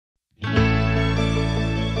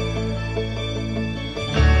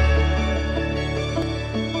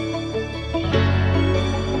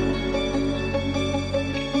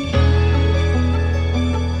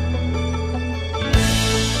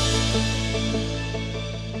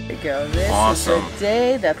we go. This Awesome. is the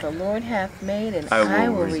day that the Lord hath made, and I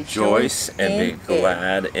will rejoice and be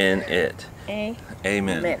glad in it. Amen.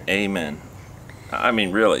 Amen. Amen. I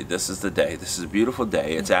mean, really, this is the day. This is a beautiful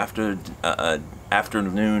day. It's after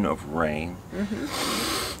afternoon of rain.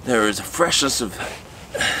 There is a freshness of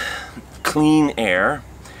clean air.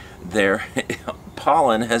 There,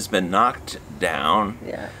 pollen has been knocked down.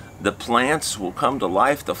 Yeah. The plants will come to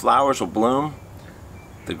life. The flowers will bloom.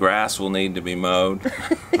 The grass will need to be mowed.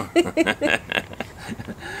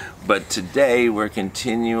 But today we're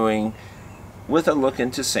continuing with a look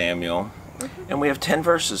into Samuel, and we have 10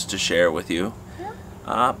 verses to share with you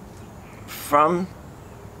from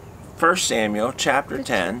 1 Samuel chapter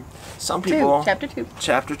 10. Some people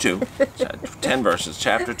chapter 2 10 verses,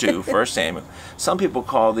 chapter 2, 1 Samuel. Some people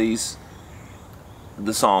call these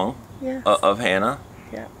the song of Hannah.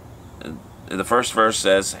 Yeah. The first verse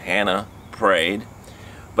says Hannah prayed.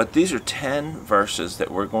 But these are 10 verses that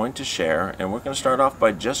we're going to share, and we're going to start off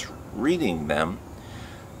by just reading them.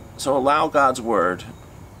 So allow God's Word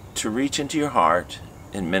to reach into your heart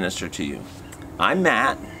and minister to you. I'm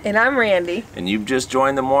Matt. And I'm Randy. And you've just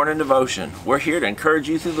joined the morning devotion. We're here to encourage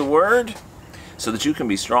you through the Word so that you can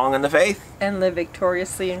be strong in the faith and live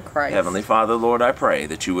victoriously in Christ. Heavenly Father, Lord, I pray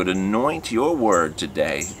that you would anoint your Word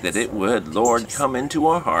today, that it would, Lord, come into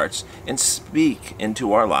our hearts and speak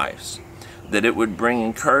into our lives. That it would bring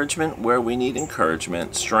encouragement where we need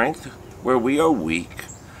encouragement, strength where we are weak,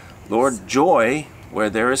 Lord, joy where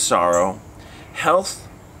there is sorrow, health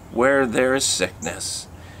where there is sickness,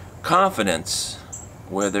 confidence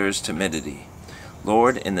where there is timidity.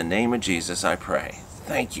 Lord, in the name of Jesus, I pray.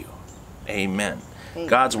 Thank you. Amen.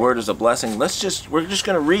 God's Word is a blessing. We're just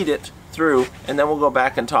going to read it through, and then we'll go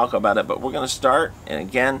back and talk about it. But we're going to start, and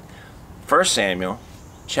again, 1 Samuel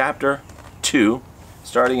chapter 2.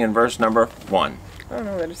 Starting in verse number 1. I don't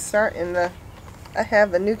know where to start in the... I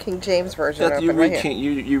have the New King James Version open you read, right here.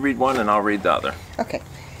 you read one and I'll read the other. Okay.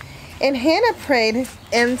 And Hannah prayed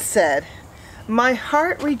and said, My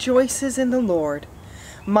heart rejoices in the Lord.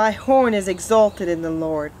 My horn is exalted in the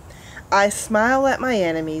Lord. I smile at my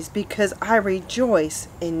enemies because I rejoice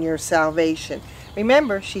in your salvation.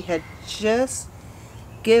 Remember, she had just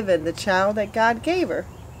given the child that God gave her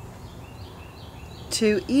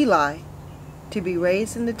to Eli, to be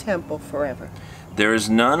raised in the temple forever. There is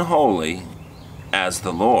none holy as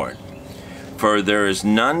the Lord, for there is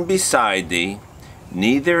none beside thee,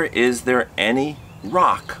 neither is there any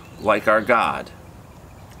rock like our God.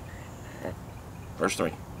 Verse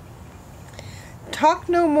 3. Talk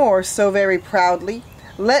no more so very proudly.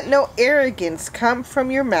 Let no arrogance come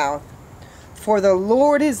from your mouth. For the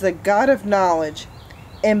Lord is the God of knowledge,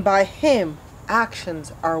 and by him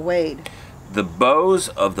actions are weighed. The bows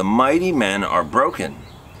of the mighty men are broken,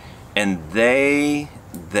 and they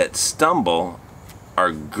that stumble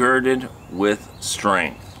are girded with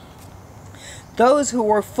strength. Those who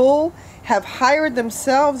were full have hired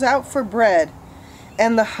themselves out for bread,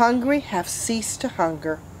 and the hungry have ceased to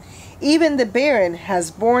hunger. Even the barren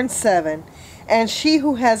has borne 7, and she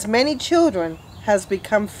who has many children has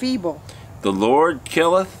become feeble. The Lord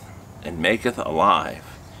killeth and maketh alive.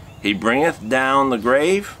 He bringeth down the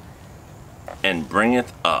grave and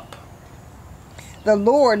bringeth up. The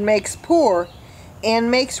Lord makes poor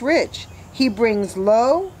and makes rich. He brings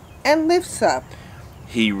low and lifts up.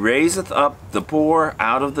 He raiseth up the poor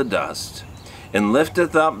out of the dust, and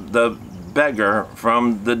lifteth up the beggar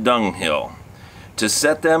from the dunghill, to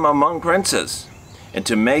set them among princes, and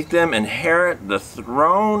to make them inherit the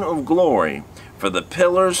throne of glory. For the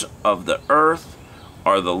pillars of the earth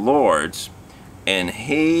are the Lord's, and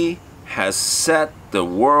he has set the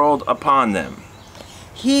world upon them.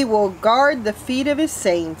 He will guard the feet of his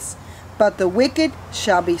saints, but the wicked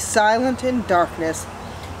shall be silent in darkness.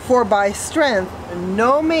 For by strength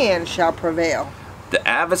no man shall prevail. The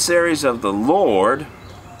adversaries of the Lord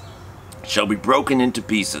shall be broken into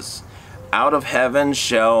pieces. Out of heaven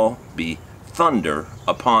shall be thunder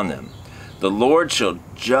upon them. The Lord shall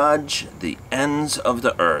judge the ends of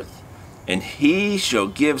the earth, and he shall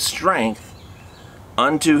give strength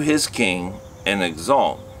unto his king, and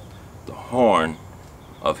exalt the horn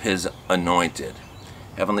of his anointed.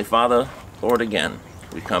 Heavenly Father, Lord, again,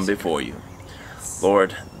 we come before you.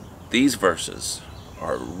 Lord, these verses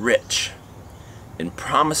are rich in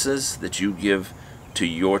promises that you give to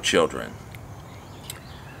your children.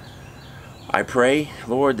 I pray,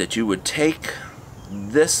 Lord, that you would take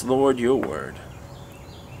this, Lord, your word,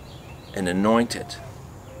 and anoint it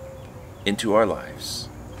into our lives.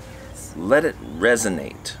 Let it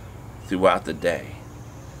resonate throughout the day.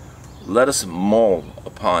 Let us mull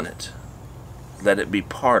upon it. Let it be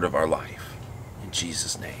part of our life. In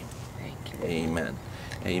Jesus' name, Thank you. Amen.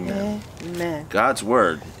 Amen. Amen. God's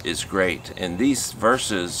word is great, and these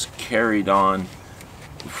verses carried on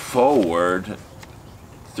forward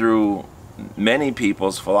through many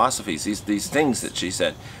people's philosophies. These things that she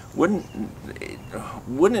said. Wouldn't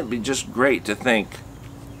it be just great to think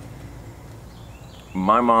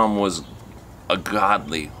my mom was a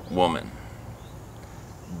godly woman?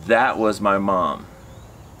 That was my mom.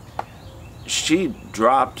 She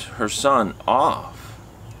dropped her son off.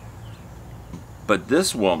 But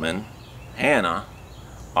this woman, Hannah,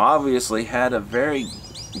 obviously had a very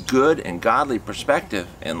good and godly perspective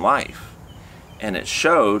in life. And it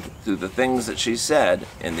showed through the things that she said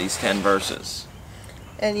in these 10 verses.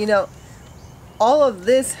 And you know, all of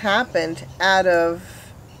this happened out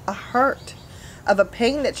of a hurt, of a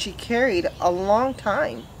pain that she carried a long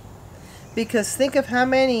time. Because think of how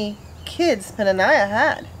many kids Penaniah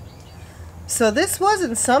had. So this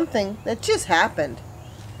wasn't something that just happened.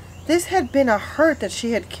 This had been a hurt that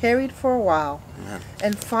she had carried for a while. Amen.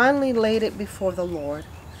 And finally laid it before the Lord.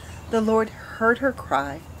 The Lord heard her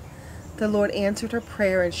cry. The Lord answered her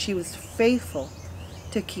prayer, and she was faithful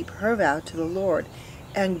to keep her vow to the Lord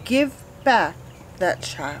and give back that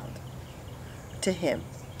child to him.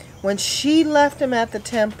 When she left him at the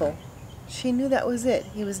temple, she knew that was it.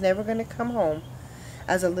 He was never going to come home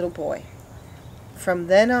as a little boy. From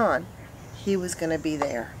then on, he was going to be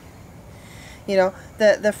there. You know,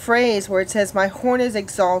 the phrase where it says, my horn is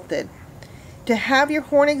exalted. To have your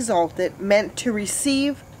horn exalted meant to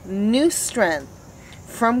receive new strength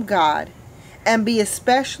from God and be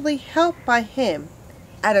especially helped by Him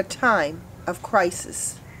at a time of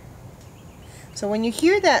crisis. So when you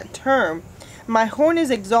hear that term, my horn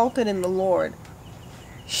is exalted in the Lord,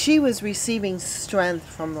 she was receiving strength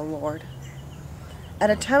from the Lord. At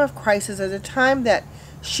a time of crisis, at a time that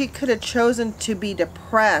she could have chosen to be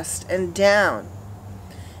depressed and down.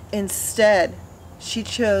 Instead, she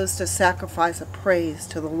chose to sacrifice a praise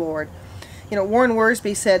to the Lord. You know, Warren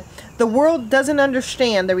Wiersbe said, the world doesn't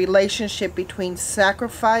understand the relationship between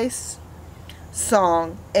sacrifice,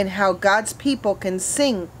 song, and how God's people can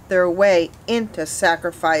sing their way into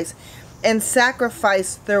sacrifice and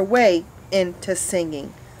sacrifice their way into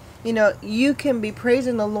singing. You know, you can be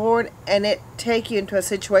praising the Lord and it take you into a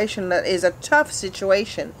situation that is a tough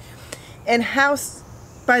situation. And how,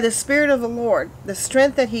 by the Spirit of the Lord, the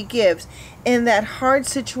strength that He gives, in that hard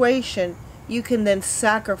situation, you can then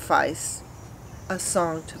sacrifice a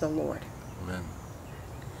song to the Lord. Amen.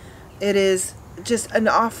 It is just an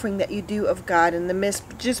offering that you do of God in the midst,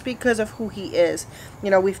 just because of who He is.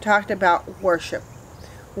 You know, we've talked about worship.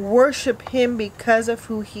 Worship Him because of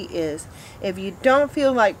who He is. If you don't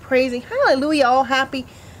feel like praising, hallelujah, all happy,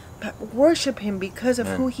 but worship Him because of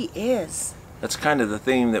who He is. That's kind of the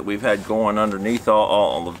theme that we've had going underneath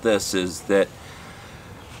all of this, is that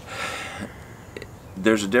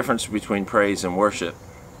there's a difference between praise and worship.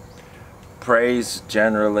 Praise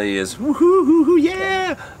generally is woo-hoo-hoo-hoo,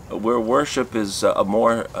 yeah, where worship is a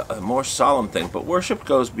more solemn thing. But worship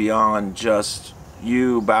goes beyond just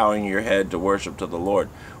you bowing your head to worship to the Lord.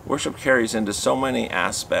 Worship carries into so many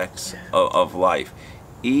aspects of life.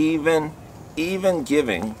 Even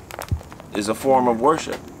giving is a form of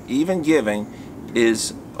worship. Even giving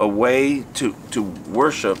is a way to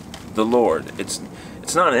worship the Lord. It's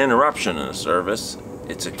not an interruption in a service.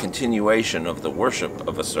 It's a continuation of the worship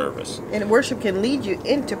of a service. And worship can lead you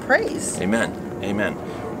into praise. Amen. Amen.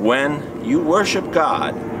 When you worship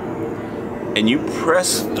God and you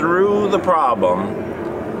press through the problem,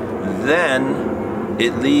 then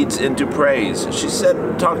it leads into praise. She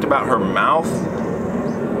talked about her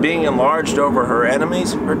mouth being enlarged over her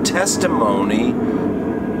enemies. Her testimony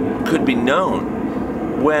could be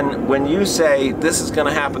known. When you say, this is going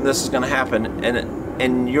to happen, this is going to happen,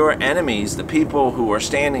 and your enemies, the people who are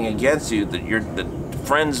standing against you, the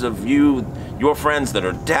friends of you, your friends that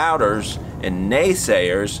are doubters and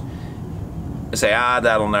naysayers, say,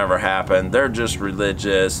 that'll never happen. They're just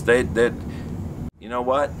religious. They you know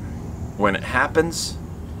what? When it happens,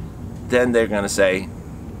 then they're going to say,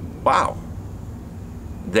 wow,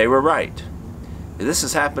 they were right. This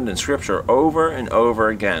has happened in Scripture over and over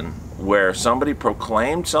again, where somebody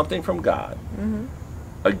proclaimed something from God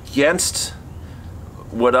against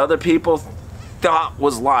what other people thought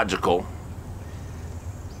was logical,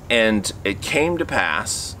 and it came to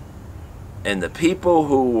pass, and the people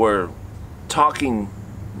who were talking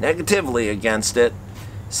negatively against it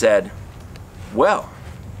said, well,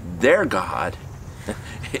 their God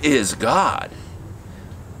is God.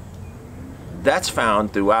 That's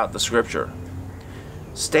found throughout the Scripture.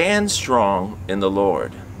 Stand strong in the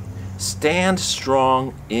Lord. Stand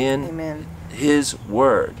strong in Amen. His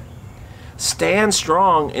Word. stand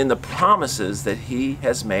strong in the promises that he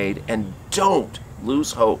has made, and don't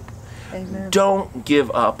lose hope. Amen. Don't give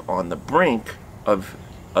up on the brink of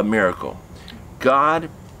a miracle. God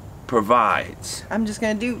provides. I'm just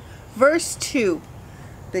going to do verse 2,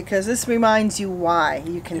 because this reminds you why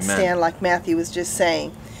you can Amen. stand, like Matthew was just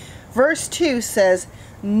saying. Verse 2 says,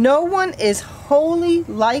 "No one is holy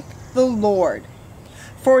like the Lord,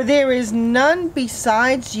 for there is none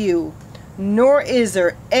besides you, nor is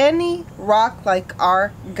there any rock like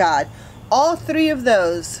our God." All three of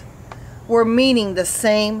those were meaning the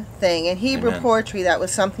same thing. In Hebrew Amen. poetry, that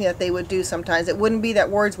was something that they would do sometimes. It wouldn't be that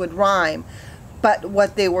words would rhyme, but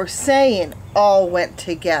what they were saying all went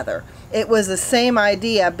together. It was the same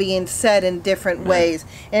idea being said in different ways.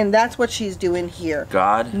 And that's what she's doing here.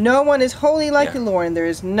 God, No one is holy like Yeah. the Lord, and there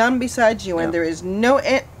is none besides you, and Yeah. there is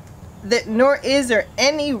nor is there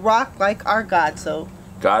any rock like our God. So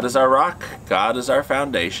God is our rock. God is our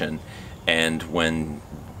foundation. And when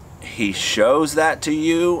he shows that to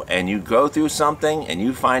you and you go through something and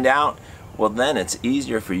you find out, well, then it's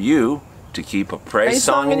easier for you to keep a praise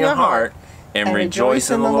song in your heart and rejoice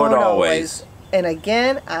in the Lord always. And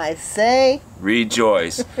again, I say,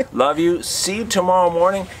 Rejoice. Love you. See you tomorrow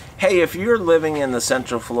morning. Hey, if you're living in the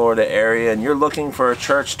Central Florida area and you're looking for a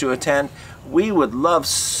church to attend, we would love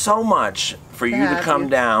so much for you to have come you.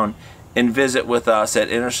 down and visit with us at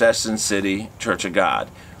Intercession City Church of God.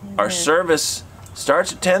 Our service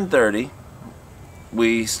starts at 10:30.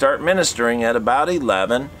 We start ministering at about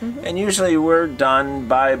 11, and usually we're done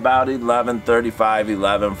by about 11:35,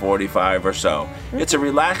 11:45 or so. It's a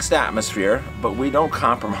relaxed atmosphere, but we don't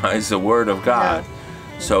compromise the Word of God.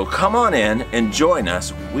 So come on in and join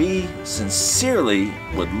us. We sincerely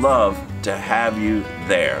would love to have you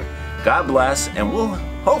there. God bless, and we'll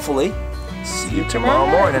hopefully see you tomorrow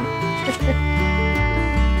morning.